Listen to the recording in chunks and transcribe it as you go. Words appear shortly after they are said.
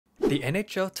The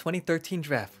NHL 2013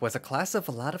 draft was a class of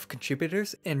a lot of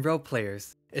contributors and role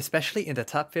players, especially in the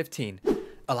top 15.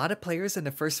 A lot of players in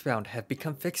the first round have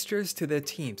become fixtures to their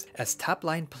teams as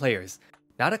top-line players.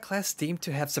 Not a class deemed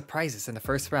to have surprises in the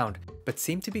first round, but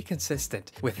seemed to be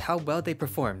consistent with how well they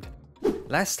performed.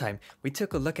 Last time, we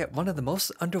took a look at one of the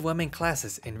most underwhelming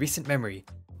classes in recent memory.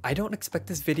 I don't expect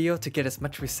this video to get as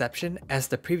much reception as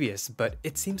the previous, but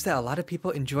it seems that a lot of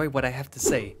people enjoy what I have to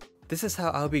say. This is how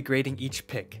I'll be grading each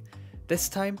pick. This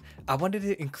time, I wanted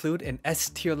to include an S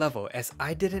tier level as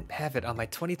I didn't have it on my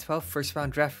 2012 first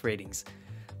round draft ratings.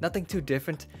 Nothing too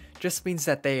different, just means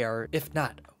that they are, if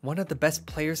not, one of the best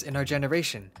players in our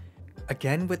generation.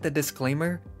 Again with the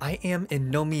disclaimer, I am in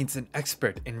no means an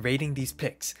expert in rating these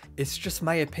picks, it's just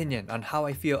my opinion on how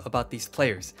I feel about these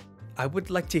players. I would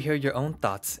like to hear your own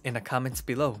thoughts in the comments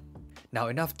below. Now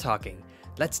enough talking,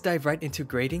 let's dive right into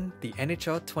grading the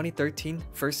NHL 2013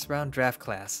 first round draft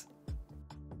class.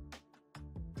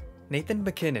 Nathan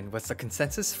MacKinnon was the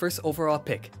consensus first overall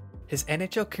pick. His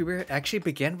NHL career actually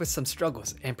began with some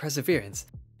struggles and perseverance.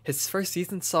 His first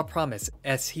season saw promise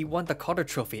as he won the Calder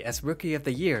Trophy as Rookie of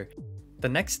the Year. The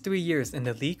next 3 years in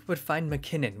the league would find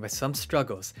MacKinnon with some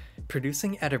struggles,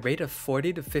 producing at a rate of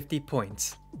 40 to 50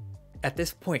 points. At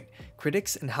this point,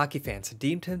 critics and hockey fans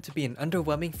deemed him to be an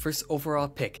underwhelming first overall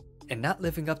pick and not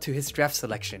living up to his draft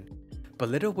selection. But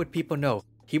little would people know,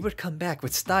 he would come back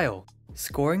with style,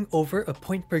 scoring over a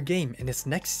point per game in his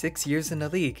next 6 years in the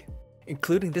league,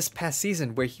 including this past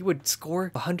season where he would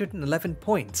score 111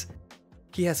 points.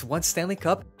 He has won Stanley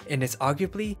Cup and is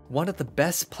arguably one of the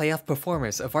best playoff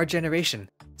performers of our generation,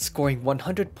 scoring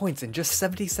 100 points in just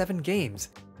 77 games.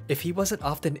 If he wasn't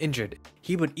often injured,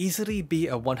 he would easily be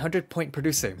a 100-point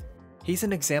producer. He's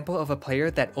an example of a player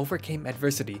that overcame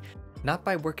adversity, not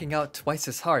by working out twice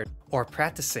as hard or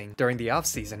practicing during the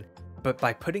offseason, but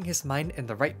by putting his mind in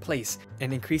the right place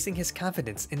and increasing his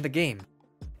confidence in the game.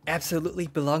 Absolutely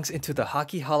belongs into the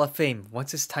Hockey Hall of Fame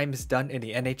once his time is done in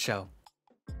the NHL.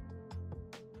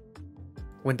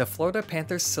 When the Florida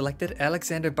Panthers selected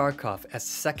Aleksander Barkov as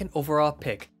the second overall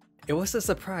pick, it was a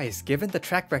surprise given the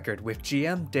track record with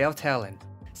GM Dale Talon,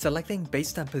 selecting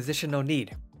based on positional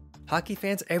need. Hockey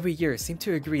fans every year seem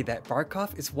to agree that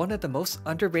Barkov is one of the most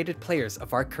underrated players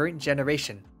of our current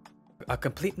generation. A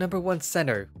complete number one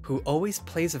center who always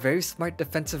plays a very smart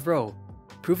defensive role,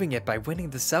 proving it by winning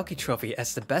the Selke Trophy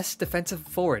as the best defensive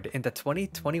forward in the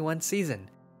 2021 season,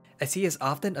 as he is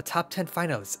often a top 10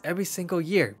 finalist every single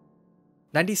year.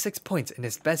 96 points in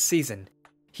his best season.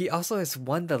 He also has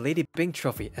won the Lady Byng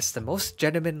Trophy as the most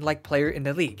gentleman-like player in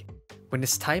the league. When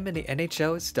his time in the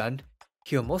NHL is done,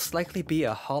 he'll most likely be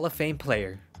a Hall of Fame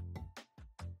player.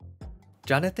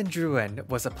 Jonathan Drouin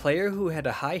was a player who had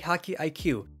a high hockey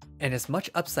IQ and as much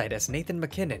upside as Nathan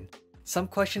MacKinnon. Some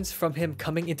questions from him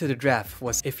coming into the draft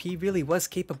was if he really was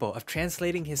capable of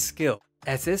translating his skill,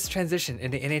 as his transition in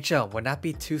the NHL would not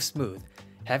be too smooth,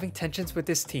 having tensions with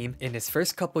his team in his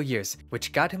first couple years,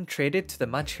 which got him traded to the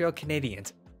Montreal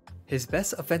Canadiens. His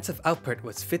best offensive output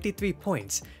was 53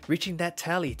 points, reaching that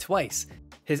tally twice.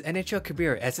 His NHL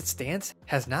career as it stands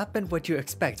has not been what you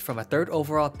expect from a third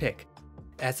overall pick.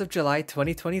 As of July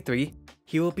 2023,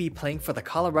 he will be playing for the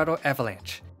Colorado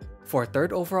Avalanche. For a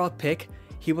third overall pick,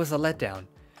 he was a letdown,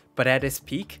 but at his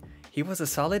peak, he was a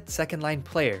solid second-line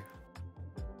player.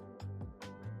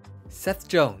 Seth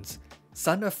Jones,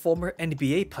 son of former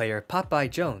NBA player Popeye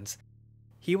Jones.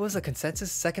 He was a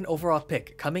consensus second overall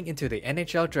pick coming into the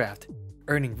NHL draft,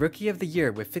 earning Rookie of the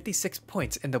Year with 56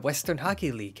 points in the Western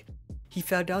Hockey League. He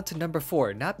fell down to number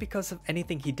 4 not because of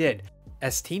anything he did,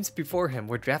 as teams before him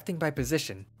were drafting by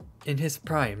position. In his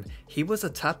prime, he was a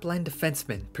top-line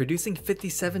defenseman producing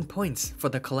 57 points for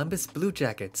the Columbus Blue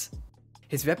Jackets.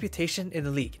 His reputation in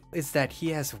the league is that he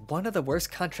has one of the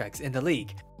worst contracts in the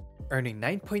league, earning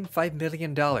 $9.5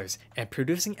 million and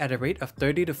producing at a rate of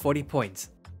 30 to 40 points.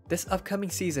 This upcoming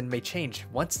season may change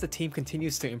once the team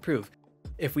continues to improve.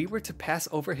 If we were to pass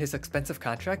over his expensive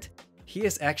contract, he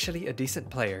is actually a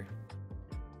decent player.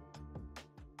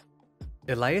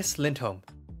 Elias Lindholm,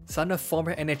 son of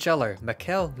former NHLer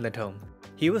Mikael Lindholm.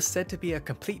 He was said to be a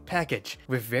complete package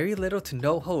with very little to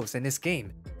no holes in his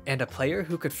game, and a player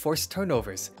who could force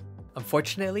turnovers.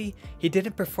 Unfortunately, he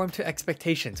didn't perform to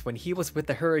expectations when he was with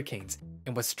the Hurricanes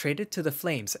and was traded to the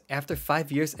Flames after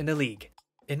 5 years in the league.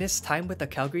 In his time with the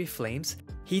Calgary Flames,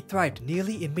 he thrived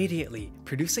nearly immediately,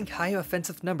 producing high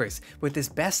offensive numbers with his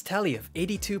best tally of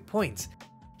 82 points.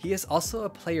 He is also a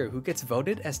player who gets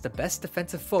voted as the best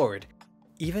defensive forward,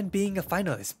 even being a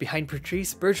finalist behind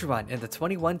Patrice Bergeron in the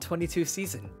 21-22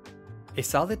 season. A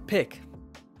solid pick.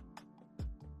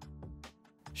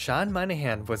 Sean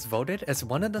Monahan was voted as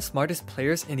one of the smartest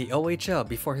players in the OHL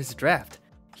before his draft.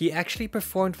 He actually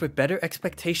performed with better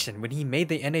expectation when he made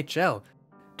the NHL.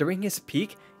 During his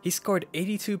peak, he scored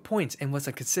 82 points and was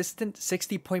a consistent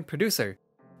 60-point producer.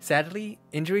 Sadly,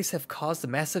 injuries have caused a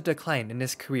massive decline in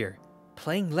his career,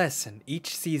 playing less in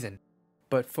each season.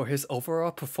 But for his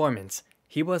overall performance,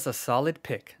 he was a solid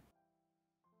pick.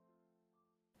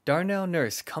 Darnell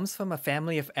Nurse comes from a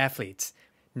family of athletes.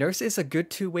 Nurse is a good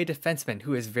two-way defenseman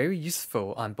who is very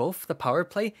useful on both the power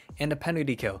play and the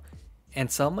penalty kill, and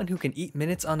someone who can eat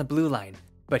minutes on the blue line,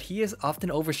 but he is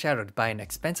often overshadowed by an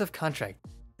expensive contract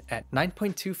at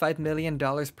 $9.25 million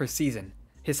per season.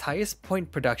 His highest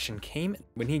point production came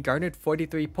when he garnered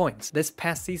 43 points this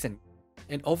past season,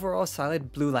 an overall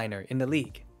solid blue liner in the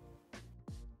league.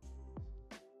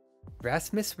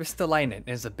 Rasmus Ristolainen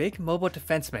is a big mobile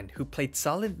defenseman who played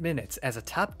solid minutes as a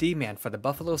top D-man for the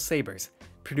Buffalo Sabres,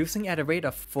 producing at a rate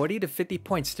of 40 to 50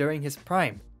 points during his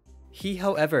prime. He,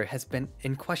 however, has been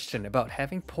in question about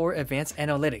having poor advanced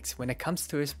analytics when it comes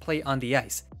to his play on the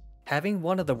ice, having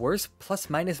one of the worst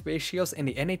plus-minus ratios in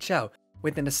the NHL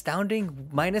with an astounding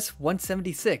minus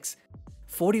 176,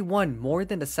 41 more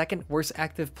than the second worst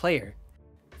active player.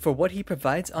 For what he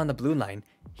provides on the blue line,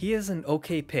 he is an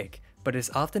okay pick, but is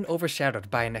often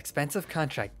overshadowed by an expensive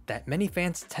contract that many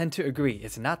fans tend to agree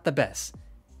is not the best.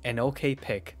 An okay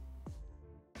pick.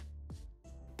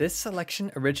 This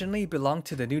selection originally belonged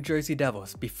to the New Jersey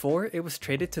Devils before it was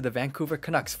traded to the Vancouver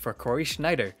Canucks for Corey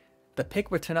Schneider. The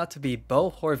pick would turn out to be Bo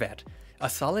Horvat, a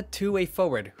solid two-way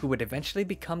forward who would eventually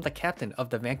become the captain of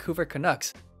the Vancouver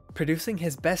Canucks, producing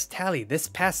his best tally this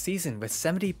past season with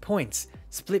 70 points,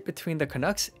 split between the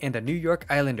Canucks and the New York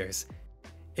Islanders.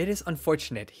 It is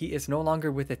unfortunate he is no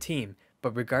longer with the team,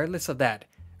 but regardless of that,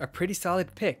 a pretty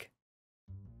solid pick.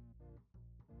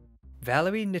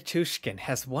 Valeri Nichushkin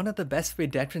has one of the best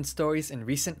redemption stories in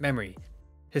recent memory.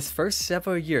 His first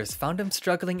several years found him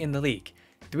struggling in the league.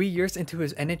 3 years into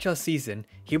his NHL season,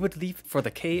 he would leave for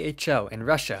the KHL in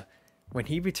Russia. When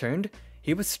he returned,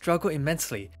 he would struggle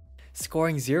immensely,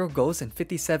 scoring 0 goals in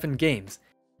 57 games.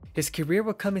 His career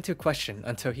would come into question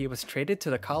until he was traded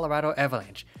to the Colorado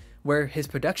Avalanche, where his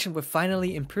production would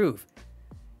finally improve.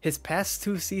 His past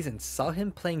 2 seasons saw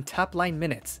him playing top-line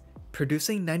minutes,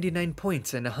 producing 99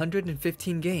 points in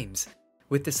 115 games,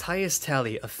 with his highest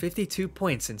tally of 52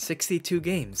 points in 62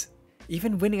 games,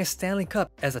 even winning a Stanley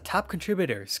Cup as a top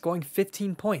contributor, scoring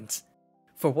 15 points.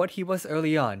 For what he was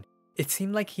early on, it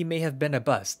seemed like he may have been a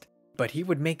bust, but he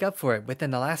would make up for it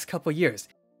within the last couple years,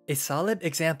 a solid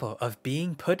example of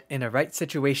being put in a right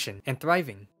situation and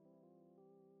thriving.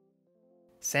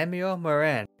 Samuel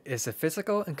Morin is a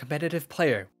physical and competitive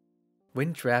player.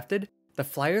 When drafted, the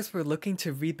Flyers were looking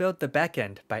to rebuild the back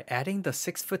end by adding the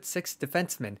 6'6"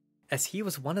 defenseman, as he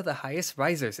was one of the highest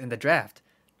risers in the draft.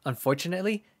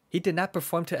 Unfortunately, he did not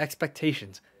perform to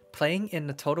expectations, playing in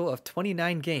a total of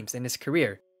 29 games in his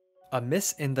career, a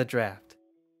miss in the draft.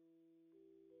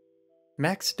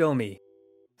 Max Domi,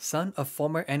 son of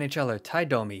former NHLer Ty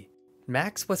Domi.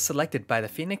 Max was selected by the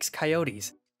Phoenix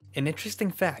Coyotes. An interesting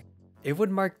fact, it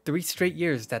would mark 3 straight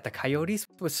years that the Coyotes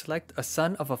would select a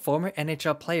son of a former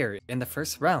NHL player in the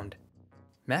first round.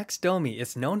 Max Domi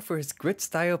is known for his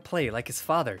grit-style play like his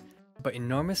father, but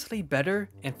enormously better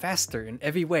and faster in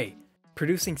every way,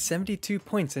 producing 72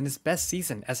 points in his best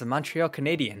season as a Montreal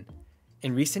Canadian.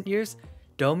 In recent years,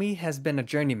 Domi has been a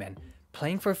journeyman,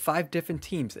 playing for 5 different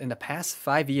teams in the past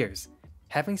 5 years,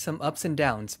 having some ups and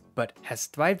downs, but has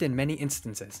thrived in many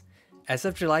instances. As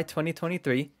of July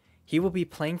 2023, he will be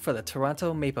playing for the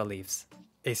Toronto Maple Leafs,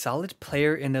 a solid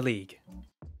player in the league.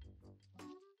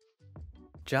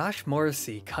 Josh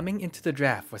Morrissey coming into the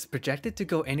draft was projected to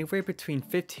go anywhere between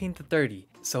 15 to 30,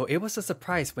 so it was a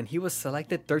surprise when he was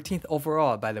selected 13th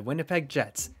overall by the Winnipeg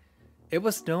Jets. It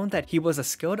was known that he was a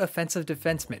skilled offensive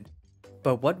defenseman,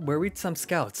 but what worried some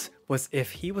scouts was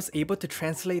if he was able to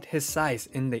translate his size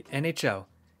in the NHL.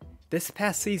 This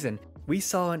past season, we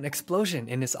saw an explosion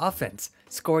in his offense,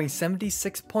 scoring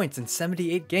 76 points in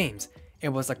 78 games,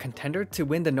 and was a contender to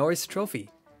win the Norris Trophy.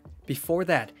 Before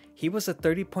that, he was a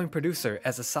 30-point producer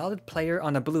as a solid player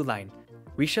on the blue line.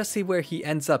 We shall see where he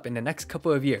ends up in the next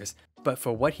couple of years, but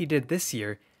for what he did this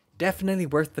year, definitely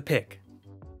worth the pick.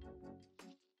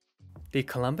 The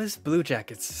Columbus Blue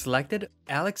Jackets selected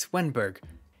Alex Wennberg.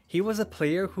 He was a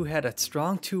player who had a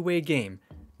strong two-way game,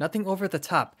 nothing over the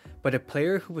top, but a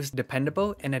player who was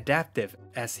dependable and adaptive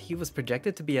as he was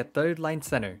projected to be a third-line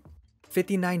center.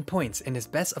 59 points in his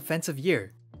best offensive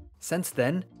year. Since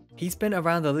then, he's been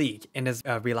around the league and is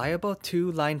a reliable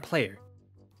two-line player.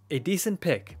 A decent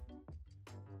pick.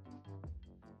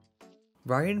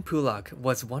 Ryan Pulock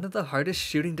was one of the hardest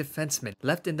shooting defensemen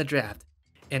left in the draft,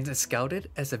 and is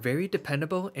scouted as a very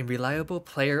dependable and reliable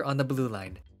player on the blue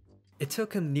line. It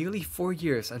took him nearly 4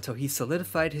 years until he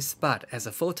solidified his spot as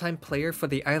a full-time player for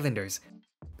the Islanders,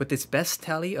 with his best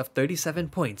tally of 37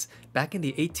 points back in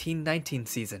the 18-19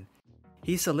 season.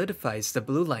 He solidifies the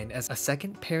blue line as a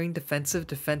second-pairing defensive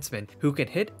defenseman who can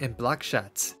hit and block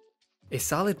shots. A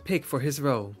solid pick for his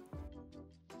role.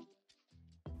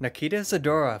 Nikita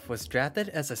Zadorov was drafted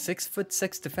as a 6'6"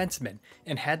 defenseman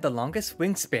and had the longest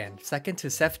wingspan, second to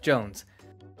Seth Jones.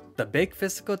 The big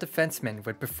physical defenseman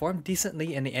would perform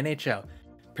decently in the NHL,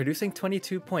 producing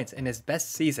 22 points in his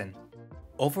best season.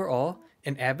 Overall,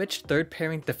 an average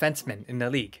third-pairing defenseman in the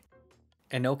league.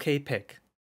 An okay pick.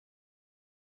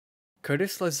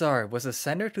 Curtis Lazar was a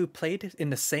center who played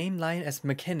in the same line as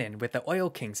MacKinnon with the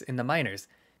Oil Kings in the minors.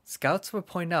 Scouts will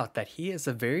point out that he is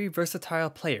a very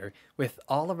versatile player with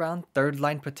all-around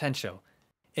third-line potential.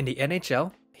 In the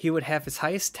NHL, he would have his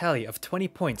highest tally of 20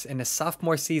 points in his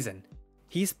sophomore season.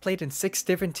 He's played in 6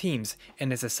 different teams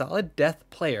and is a solid depth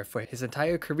player for his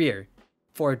entire career.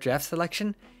 For a draft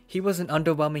selection, he was an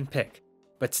underwhelming pick,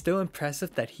 but still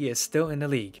impressive that he is still in the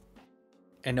league.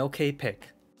 An okay pick.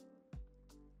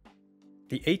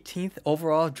 The 18th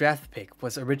overall draft pick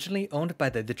was originally owned by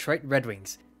the Detroit Red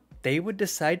Wings. They would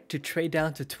decide to trade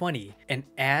down to 20 and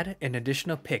add an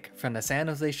additional pick from the San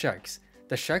Jose Sharks.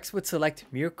 The Sharks would select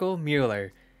Mirco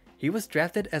Mueller. He was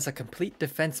drafted as a complete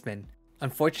defenseman.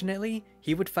 Unfortunately,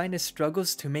 he would find his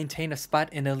struggles to maintain a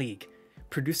spot in the league,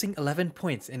 producing 11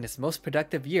 points in his most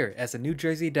productive year as a New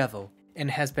Jersey Devil, and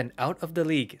has been out of the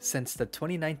league since the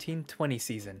 2019-20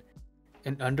 season.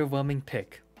 An underwhelming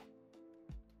pick.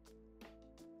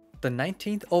 The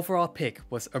 19th overall pick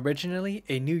was originally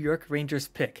a New York Rangers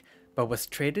pick, but was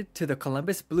traded to the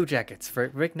Columbus Blue Jackets for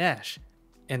Rick Nash,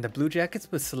 and the Blue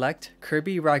Jackets would select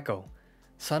Kerby Rychel,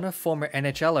 son of former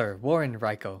NHLer Valeri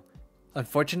Nichushkin.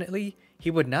 Unfortunately, he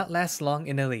would not last long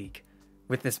in the league,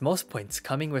 with his most points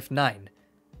coming with 9,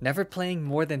 never playing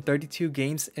more than 32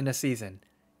 games in a season.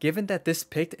 Given that this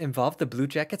pick involved the Blue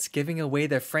Jackets giving away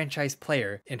their franchise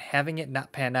player and having it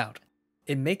not pan out,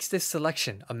 it makes this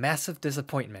selection a massive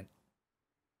disappointment.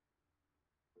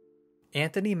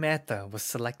 Anthony Mantha was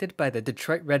selected by the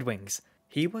Detroit Red Wings.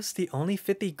 He was the only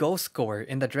 50 goal scorer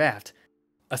in the draft,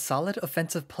 a solid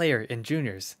offensive player in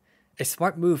juniors. A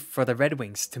smart move for the Red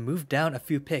Wings to move down a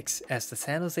few picks as the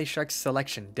San Jose Sharks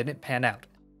selection didn't pan out.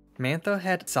 Mantha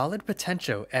had solid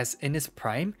potential as in his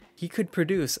prime, he could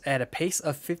produce at a pace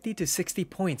of 50 to 60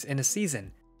 points in a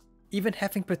season, even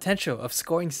having potential of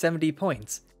scoring 70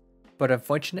 points. But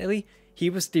unfortunately, he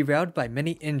was derailed by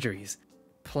many injuries,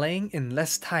 playing in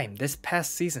less time this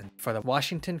past season for the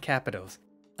Washington Capitals.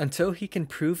 Until he can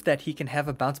prove that he can have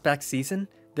a bounce-back season,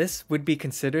 this would be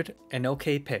considered an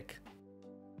okay pick.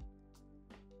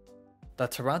 The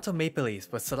Toronto Maple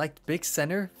Leafs would select big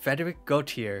center Frederik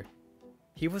Gauthier.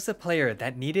 He was a player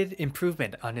that needed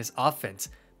improvement on his offense,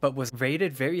 but was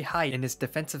rated very high in his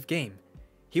defensive game.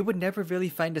 He would never really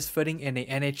find his footing in the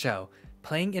NHL,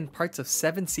 playing in parts of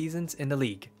 7 seasons in the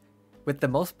league, with the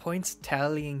most points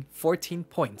tallying 14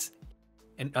 points,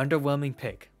 an underwhelming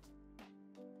pick.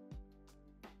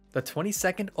 The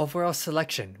 22nd overall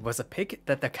selection was a pick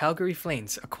that the Calgary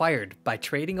Flames acquired by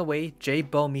trading away Jay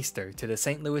Bouwmeester to the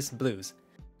St. Louis Blues.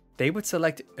 They would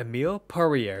select Emile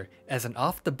Poirier as an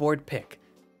off-the-board pick,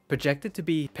 projected to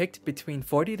be picked between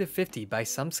 40 to 50 by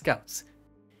some scouts.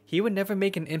 He would never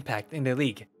make an impact in the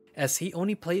league, as he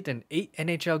only played in 8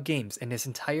 NHL games in his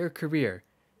entire career.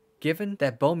 Given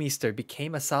that Bouwmeester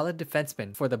became a solid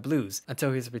defenseman for the Blues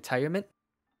until his retirement,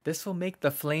 this will make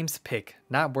the Flames pick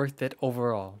not worth it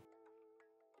overall.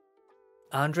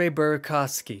 Andrei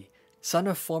Burakovsky, son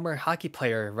of former hockey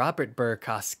player Robert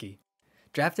Burakovsky.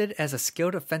 Drafted as a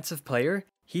skilled offensive player,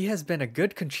 he has been a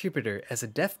good contributor as a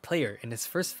depth player in his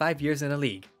first 5 years in the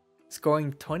league,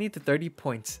 scoring 20 to 30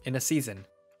 points in a season.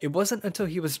 It wasn't until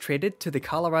he was traded to the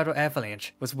Colorado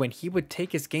Avalanche was when he would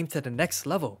take his game to the next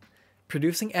level,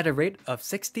 producing at a rate of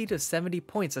 60 to 70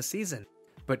 points a season,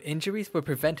 but injuries would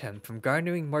prevent him from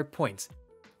garnering more points,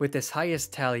 with his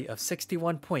highest tally of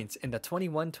 61 points in the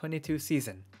 21-22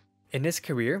 season. In his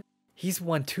career, he's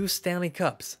won 2 Stanley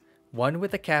Cups, one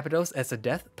with the Capitals as a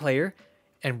depth player,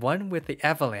 and one with the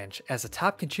Avalanche as a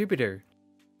top contributor.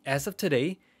 As of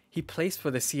today, he plays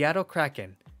for the Seattle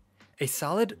Kraken, a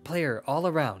solid player all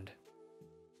around.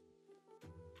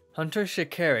 Hunter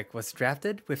Shinkaruk was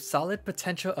drafted with solid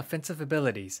potential offensive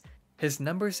abilities. His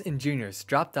numbers in juniors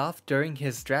dropped off during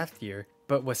his draft year,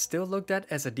 but was still looked at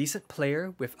as a decent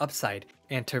player with upside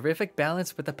and terrific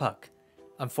balance with the puck.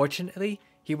 Unfortunately,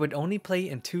 he would only play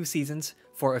in 2 seasons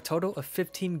for a total of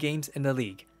 15 games in the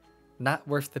league. Not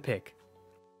worth the pick.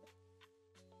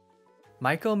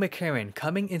 Michael McCarron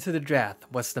coming into the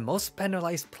draft was the most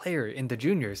penalized player in the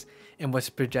juniors and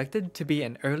was projected to be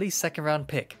an early second-round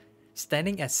pick.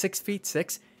 Standing at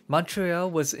 6'6", Montreal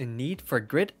was in need for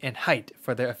grit and height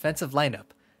for their offensive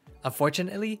lineup.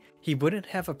 Unfortunately, he wouldn't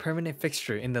have a permanent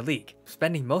fixture in the league,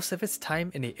 spending most of his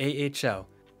time in the AHL.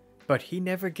 But he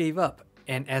never gave up,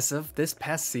 and as of this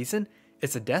past season,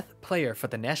 is a death player for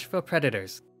the Nashville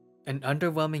Predators. An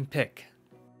underwhelming pick.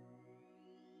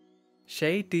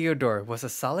 Shea Theodore was a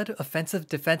solid offensive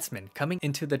defenseman coming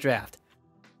into the draft.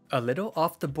 A little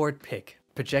off-the-board pick,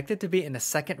 projected to be in the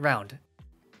second round.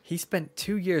 He spent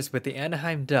 2 years with the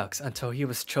Anaheim Ducks until he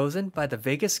was chosen by the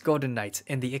Vegas Golden Knights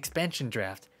in the expansion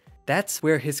draft. That's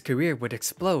where his career would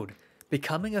explode,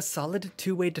 becoming a solid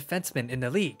two-way defenseman in the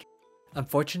league.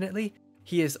 Unfortunately,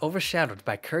 he is overshadowed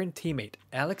by current teammate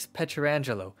Alex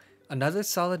Pietrangelo, another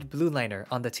solid blue liner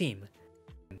on the team.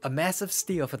 A massive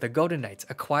steal for the Golden Knights,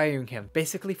 acquiring him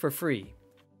basically for free.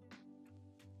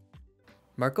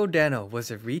 Marko Dano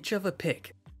was a reach of a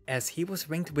pick, as he was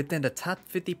ranked within the top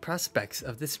 50 prospects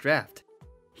of this draft.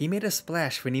 He made a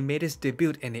splash when he made his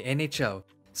debut in the NHL,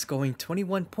 scoring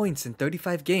 21 points in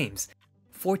 35 games.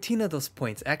 14 of those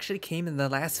points actually came in the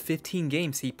last 15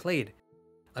 games he played.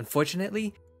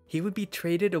 Unfortunately, he would be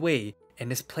traded away and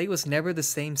his play was never the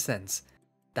same since.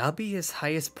 That'll be his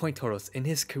highest point totals in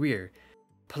his career,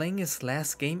 playing his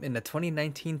last game in the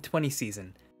 2019-20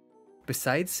 season.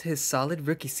 Besides his solid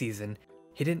rookie season,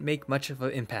 he didn't make much of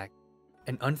an impact.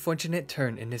 An unfortunate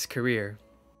turn in his career.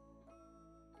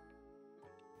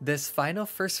 This final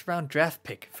first-round draft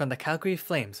pick from the Calgary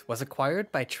Flames was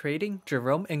acquired by trading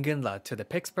Jarome Iginla to the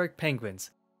Pittsburgh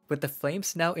Penguins. With the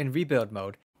Flames now in rebuild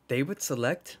mode, they would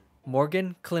select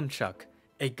Morgan Klimchuk,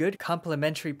 a good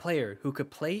complementary player who could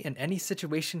play in any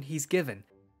situation he's given.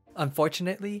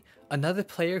 Unfortunately, another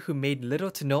player who made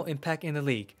little to no impact in the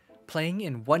league, playing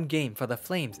in 1 game for the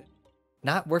Flames.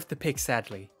 Not worth the pick,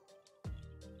 sadly.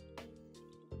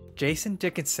 Jason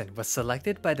Dickinson was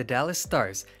selected by the Dallas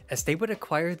Stars as they would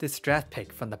acquire this draft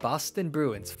pick from the Boston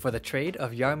Bruins for the trade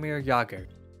of Jaromir Jagr.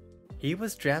 He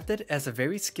was drafted as a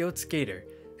very skilled skater,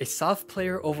 a soft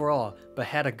player overall but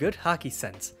had a good hockey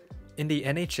sense. In the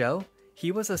NHL,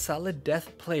 he was a solid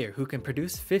depth player who can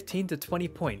produce 15 to 20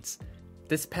 points.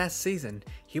 This past season,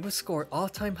 he would score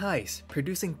all-time highs,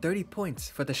 producing 30 points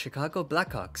for the Chicago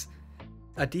Blackhawks.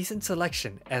 A decent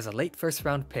selection as a late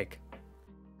first-round pick.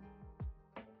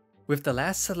 With the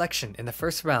last selection in the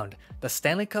first round, the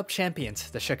Stanley Cup champions,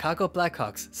 the Chicago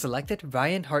Blackhawks, selected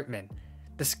Ryan Hartman.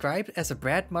 Described as a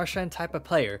Brad Marchand type of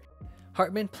player,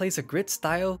 Hartman plays a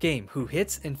grit-style game who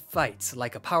hits and fights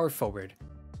like a power forward.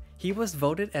 He was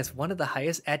voted as one of the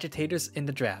highest agitators in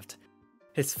the draft.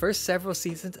 His first several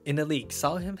seasons in the league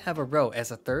saw him have a role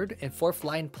as a third and fourth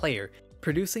line player,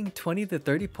 producing 20 to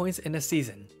 30 points in a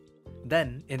season.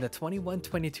 Then, in the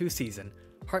 21-22 season,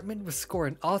 Hartman would score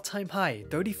an all-time high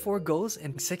 34 goals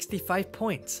and 65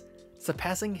 points,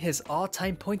 surpassing his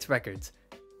all-time points records.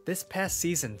 This past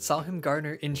season saw him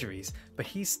garner injuries, but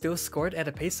he still scored at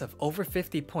a pace of over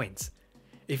 50 points.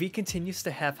 If he continues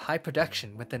to have high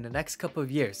production within the next couple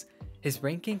of years, his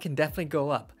ranking can definitely go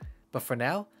up, but for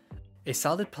now, a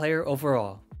solid player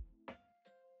overall.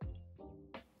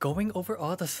 Going over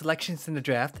all the selections in the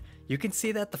draft, you can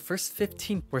see that the first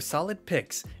 15 were solid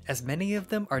picks, as many of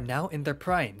them are now in their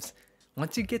primes.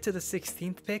 Once you get to the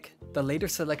 16th pick, the later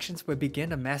selections will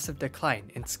begin a massive decline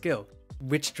in skill,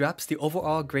 which drops the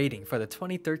overall grading for the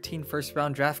 2013 first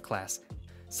round draft class.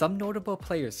 Some notable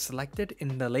players selected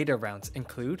in the later rounds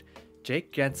include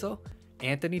Jake Guentzel,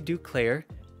 Anthony Duclair,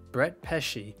 Brett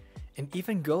Pesce, and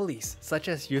even goalies such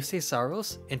as Jussi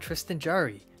Saros and Tristan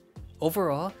Jarry.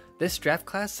 Overall, this draft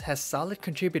class has solid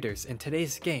contributors in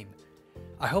today's game.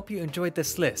 I hope you enjoyed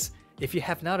this list. If you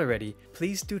have not already,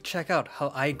 please do check out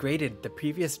how I graded the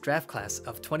previous draft class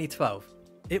of 2012.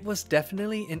 It was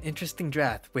definitely an interesting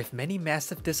draft with many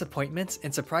massive disappointments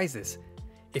and surprises.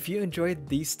 If you enjoyed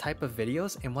these type of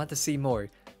videos and want to see more,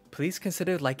 please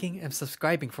consider liking and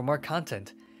subscribing for more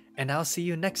content. And I'll see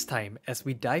you next time as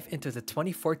we dive into the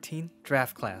 2014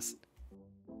 draft class.